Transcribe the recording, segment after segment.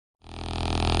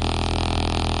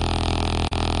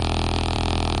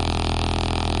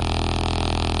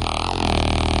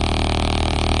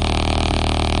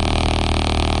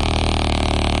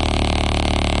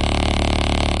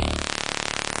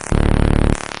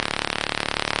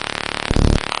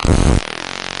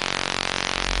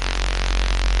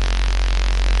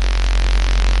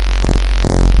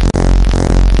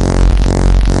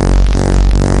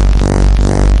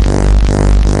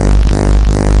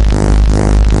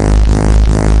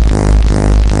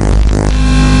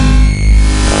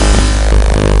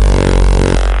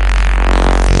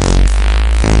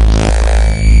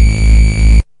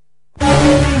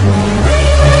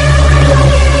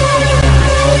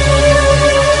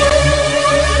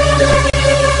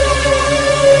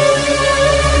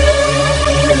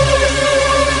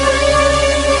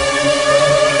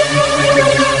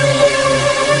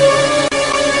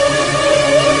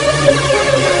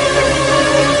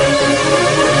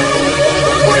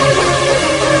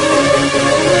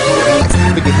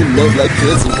like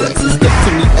kids and wax. He stepped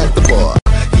to me at the bar.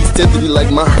 He said that he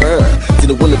liked my hair.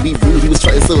 Didn't wanna be rude, he was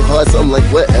trying so hard, so I'm like,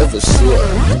 whatever, sure.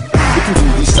 We can do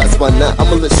these shots, why not?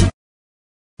 I'ma let you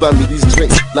buy me these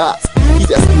drinks, lots.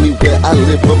 He's asking me where I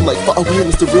live, I'm like, far away,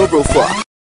 Mr. Real far.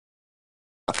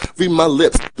 Read my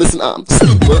lips, listen, I'm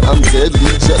super, I'm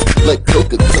deadly, just like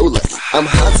Coca-Cola. I'm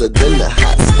hotter than the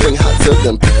hot spring, hotter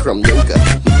than Bikram yoga.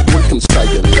 Welcome, try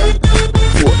your luck,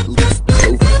 4-leaf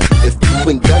clover. If you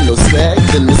ain't got no swag,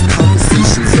 then this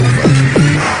conversation's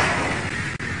over.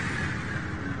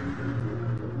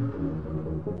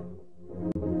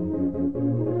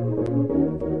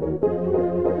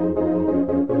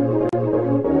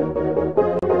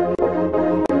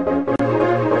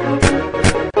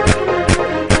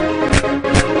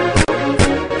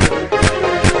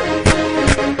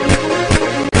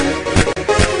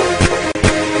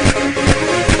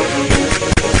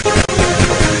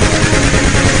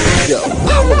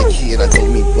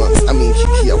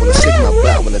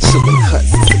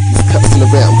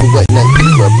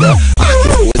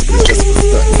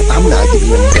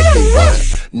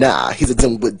 Nah, he's a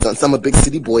done with dunce. I'm a big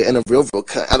city boy and a real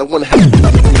cunt. I don't wanna have to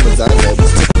stop in designer.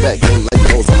 Just take it back, game like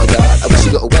nose, oh my god. I wish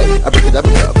you go away, I break it up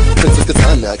and up. Princess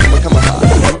Katana, come on hard.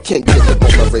 You can't get it up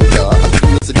on my radar. I'm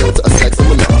doing to go to a sex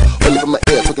seminar. All over my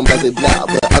ear, talking about they blah,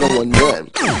 but I don't want none.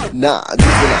 Nah,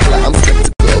 just when I fly, I'm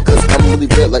skeptical, cause I'm really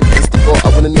real like basketball. I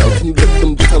wanna know, can you let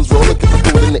them times roll? Like if I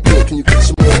throw it in the air, can you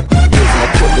catch them all? Here's my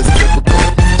court, that's typical.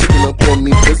 Chicken up on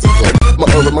me, physical. My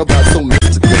aura, my vibe so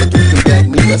mystical. Like you can bag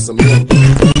me, that's a man.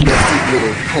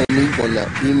 Little homie wanna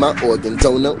be my organ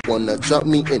donor, wanna drop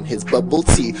me in his bubble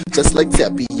tea, just like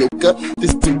tapioca.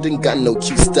 This dude ain't got no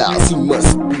cute styles, he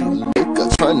must be loca.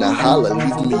 Tryna holler,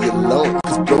 leave me alone,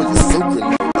 cause bro, you're so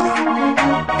granola.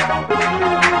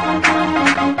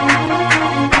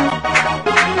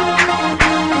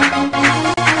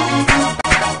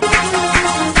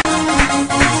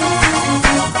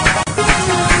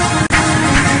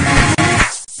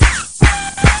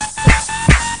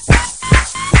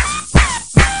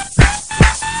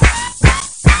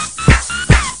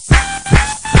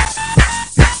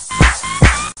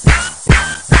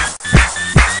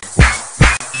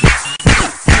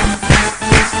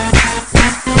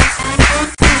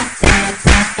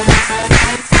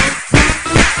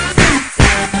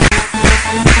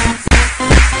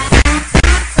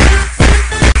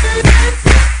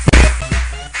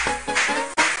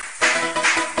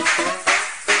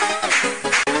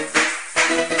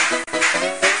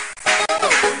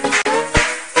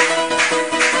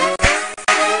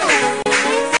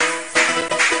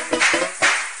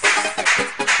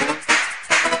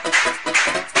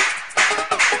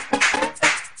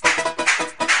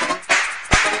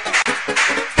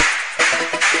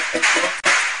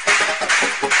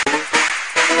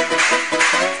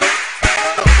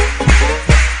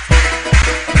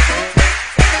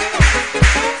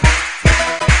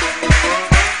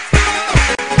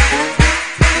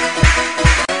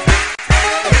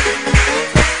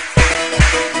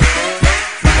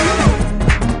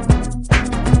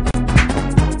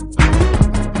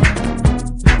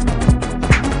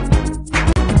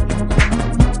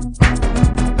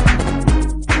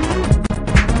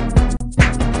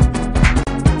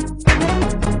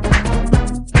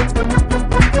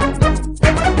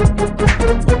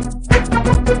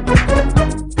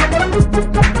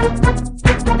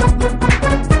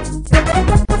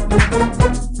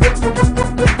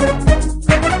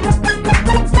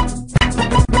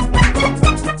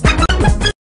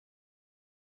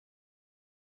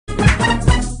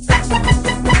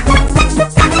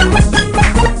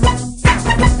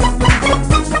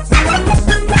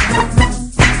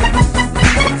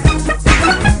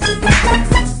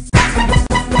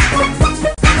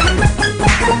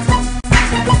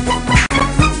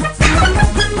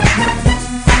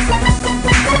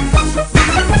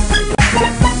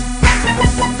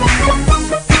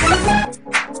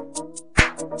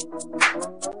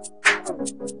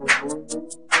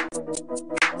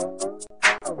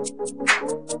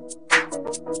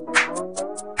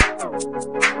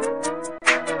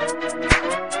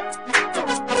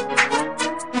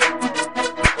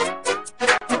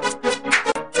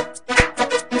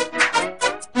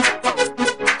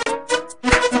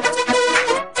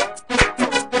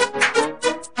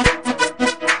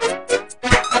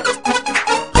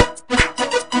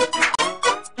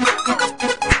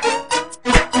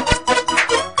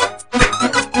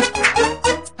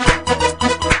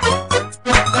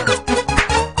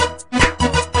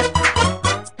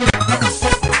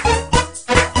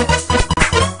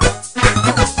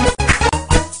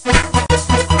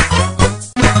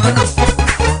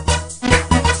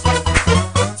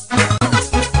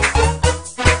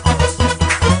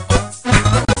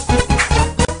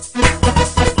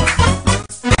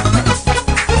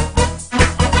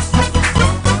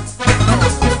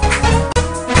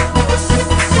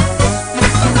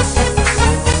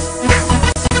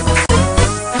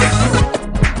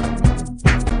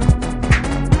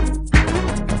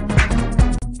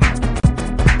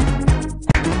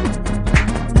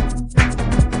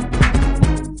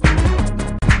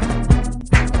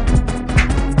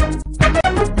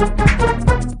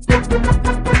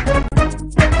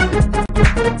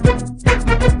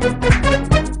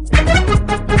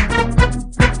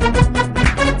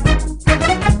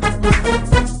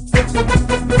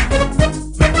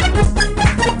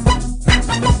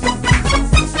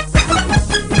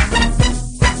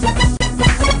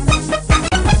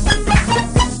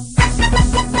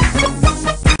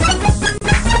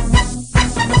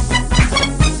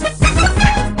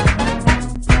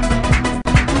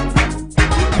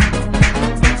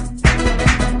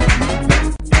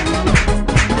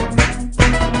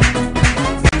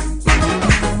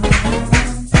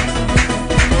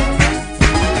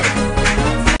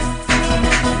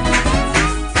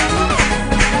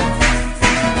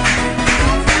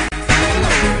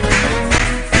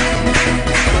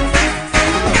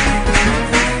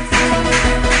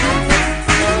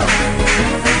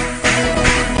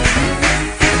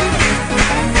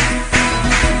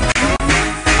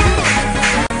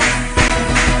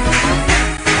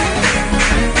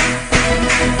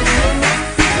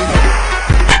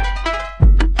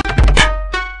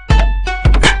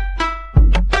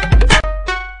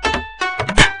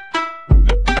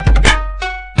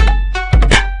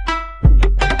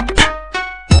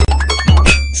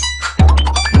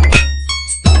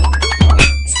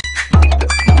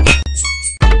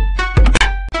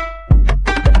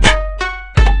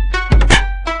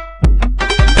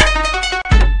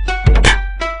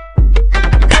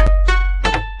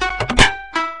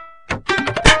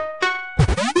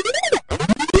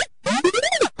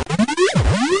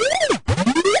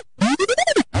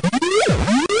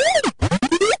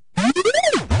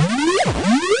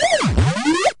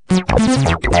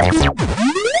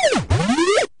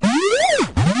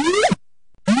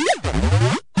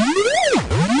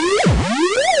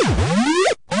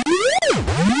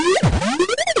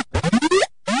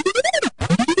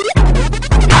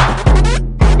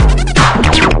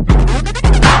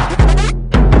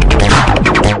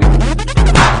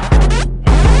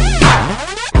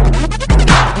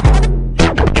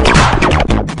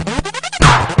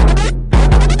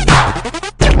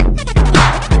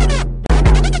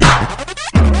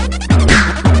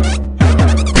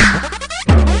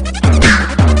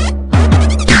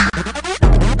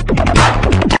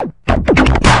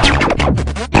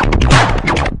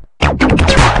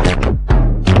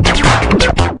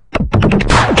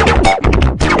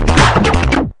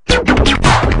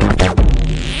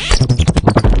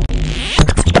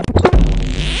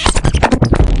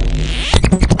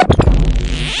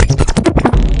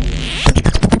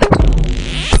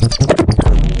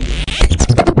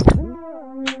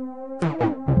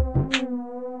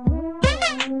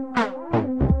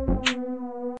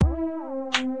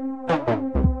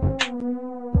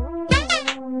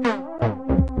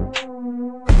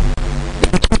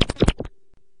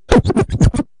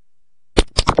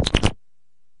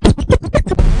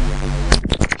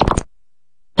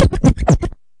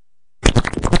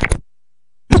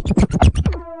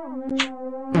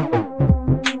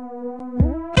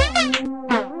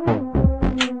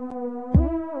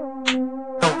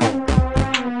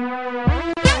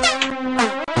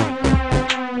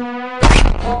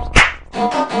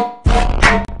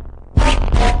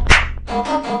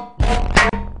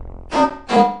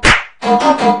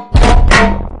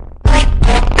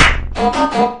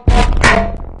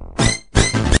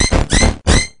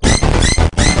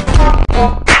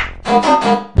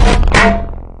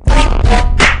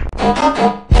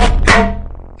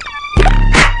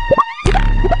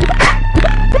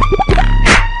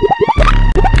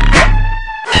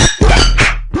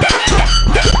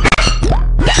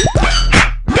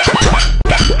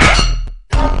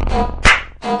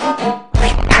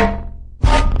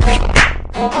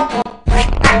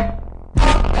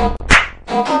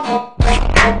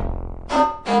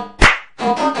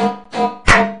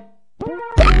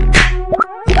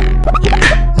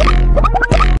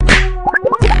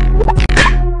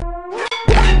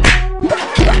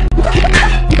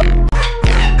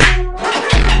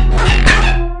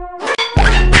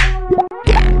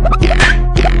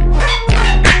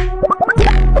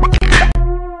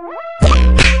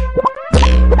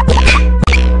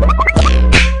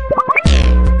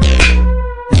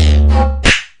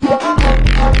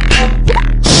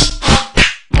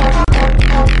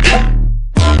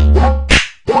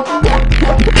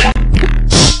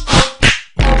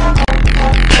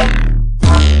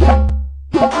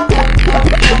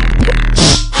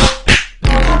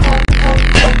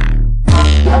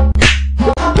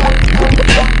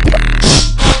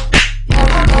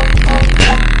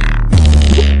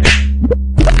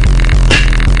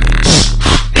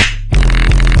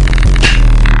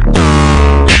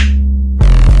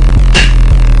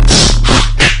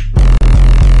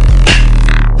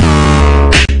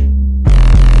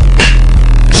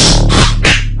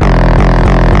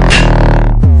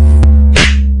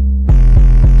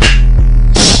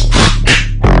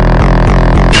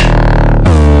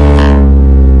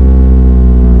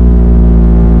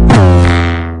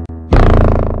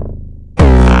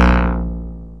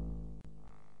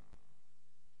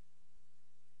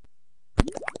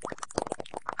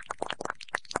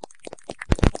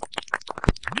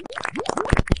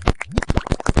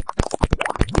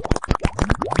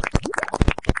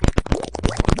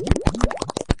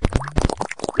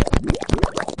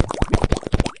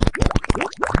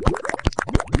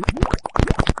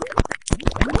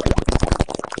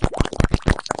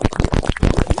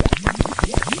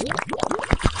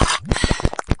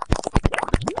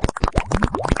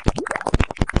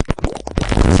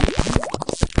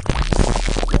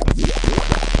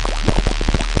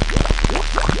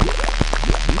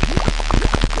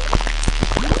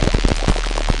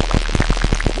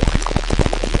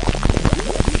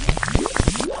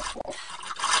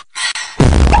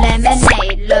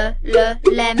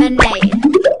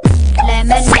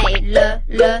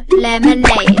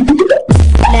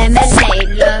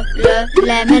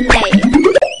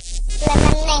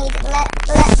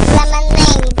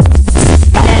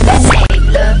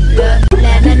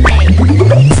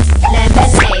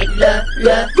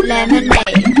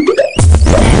 lemonade,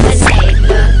 lemonade,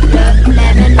 lemonade,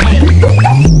 lemonade,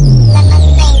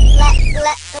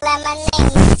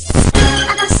 lemonade,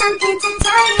 I got something to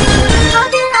tell you.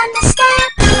 Hope you understand.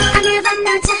 I never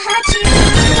meant to hurt you.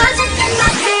 It wasn't in my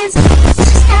plans. It's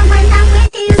just that when I'm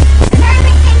with you, and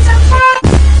everything's okay.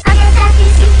 I get that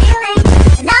easy feeling,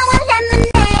 and I want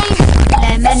lemonade.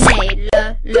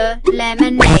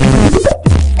 lemonade,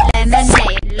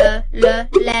 lemonade, lemonade,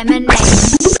 lemonade,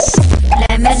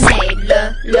 lemonade,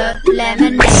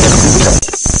 lemonade.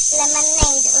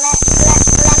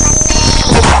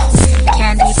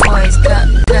 Candy boys,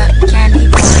 candy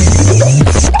boys,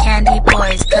 candy boys, candy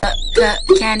boys,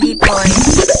 candy boys,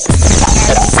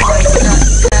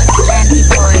 candy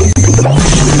boys.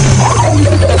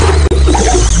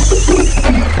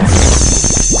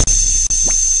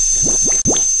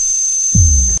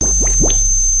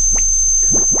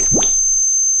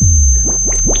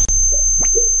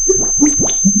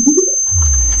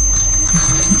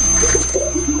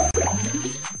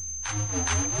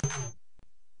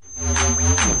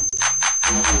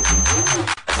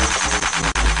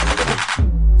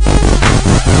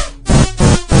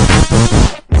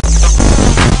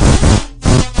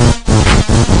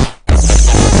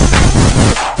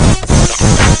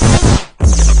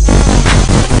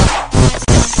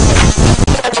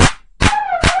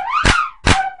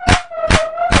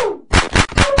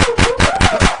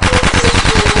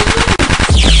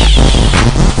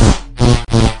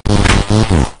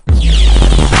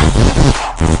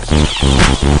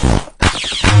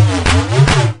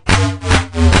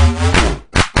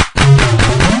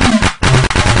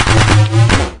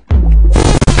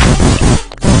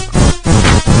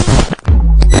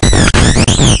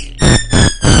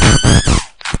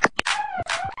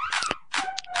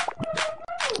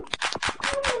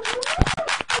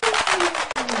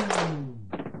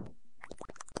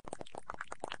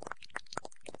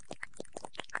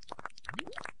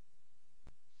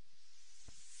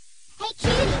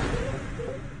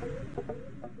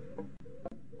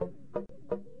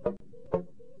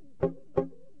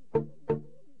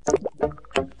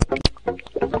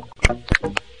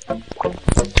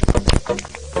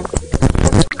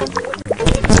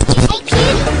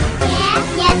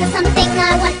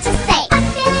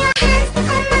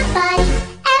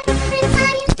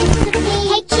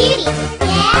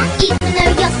 yeah, even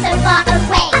though you're so far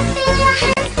away. I feel your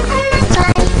hands on my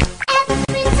body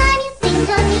every time you think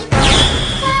of me.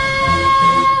 So,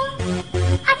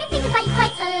 I've been thinking about you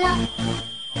quite a lot.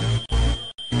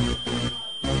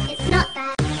 It's not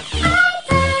that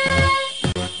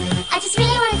I just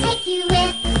really want to take you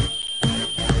with.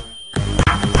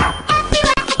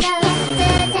 Everywhere I go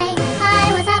yesterday,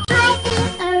 I was out driving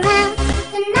around.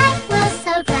 The night was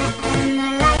so bright and the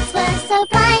lights were so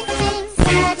blinding.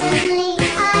 Suddenly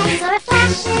I saw a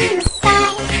flash in the sky.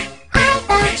 I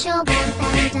felt your warmth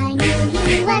and I knew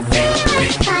you were here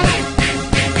inside.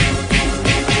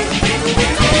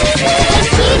 Hey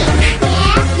cutie,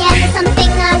 yeah, there's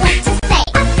something I want to say.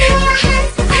 I feel your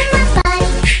hands on my body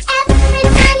every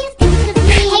time you think of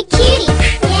me. Hey cutie,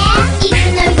 yeah, even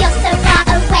though you're so far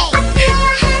away. I feel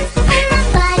your hands on my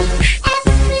body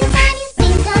every time you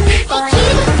think of me. Hey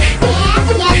cutie, yeah,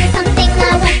 there's something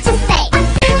I want to say. I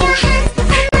feel your hands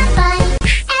on my body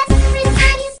every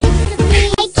time you think of me.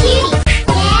 Hey cutie,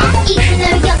 yeah, even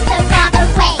though you're so far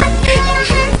away. I feel your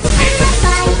hands on my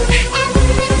body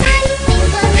every time you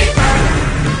think of me.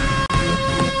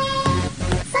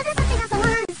 So there's something else I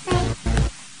want to say.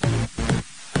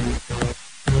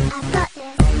 I've got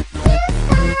this new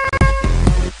song,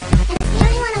 and it's the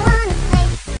only one I wanna play.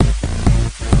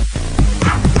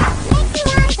 Makes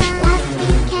me wonder. Last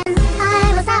weekend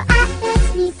I was out at this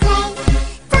new place,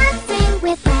 dancing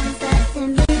with friends, but the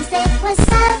music was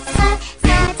so.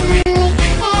 Suddenly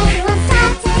everyone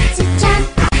started to jump.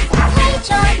 They played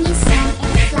your new song,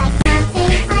 it's like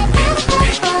nothing I've ever heard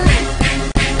before.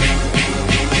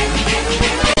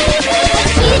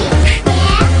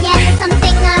 Yeah, there's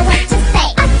something I want to say.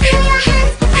 I feel your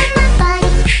hands on my body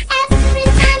every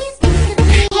time you think of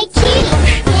me. Hey cutie,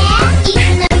 yeah,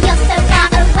 even though you're so far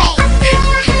away. I feel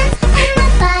your hands on my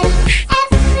body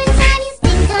every time you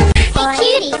think of me. Hey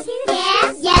cutie,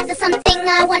 yeah, there's something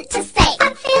I want to say.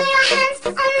 I feel your hands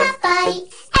on my body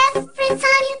every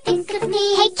time you think of me.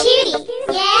 Hey cutie,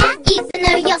 yeah, even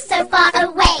though you're so far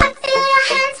away. I feel your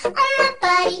hands on my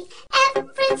body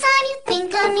every time you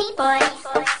think of me, boy.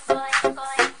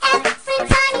 Every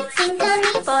time you think of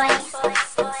me, boy.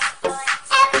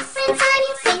 Every time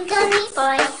you think of me,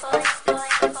 boy.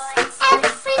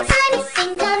 Every time you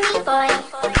think of me, boy.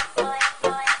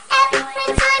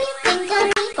 Every time you think of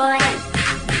me, boy.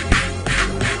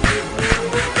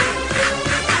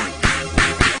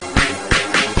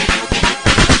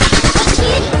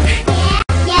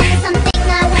 Yeah, there's something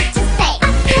I want to say. I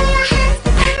feel your hands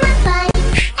on my body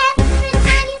every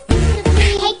time you think of me.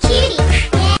 Hey cutie,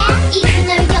 yeah, even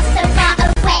though you're so far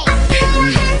away. I feel your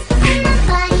hands on my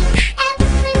body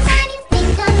every time you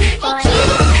think of me. Hey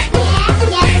cutie, yeah,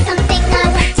 there's something I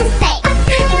want to say. I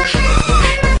feel your hands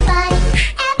on my body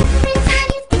every time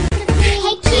you think of me.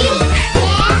 Hey cutie,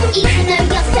 yeah, even though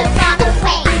you're so far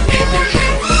away. I feel your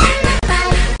hands on my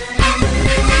body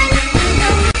every time you think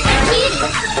of me. Hey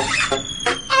cutie,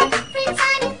 every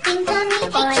time you think of me.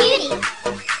 Hey cutie,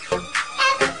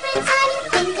 every time you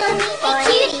think of me. Hey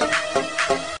cutie,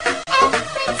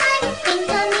 every time you think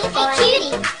of me. Hey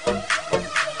cutie,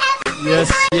 Yes,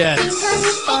 yes.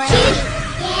 hey cutie,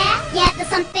 yeah, there's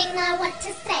something I want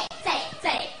to say.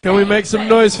 Can we make some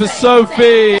noise for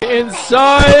Sophie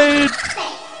inside?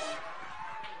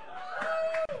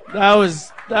 That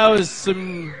was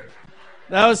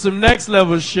some next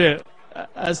level shit.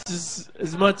 That's just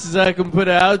as much as I can put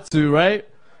it out to, right?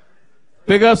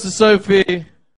 Big ups to Sophie.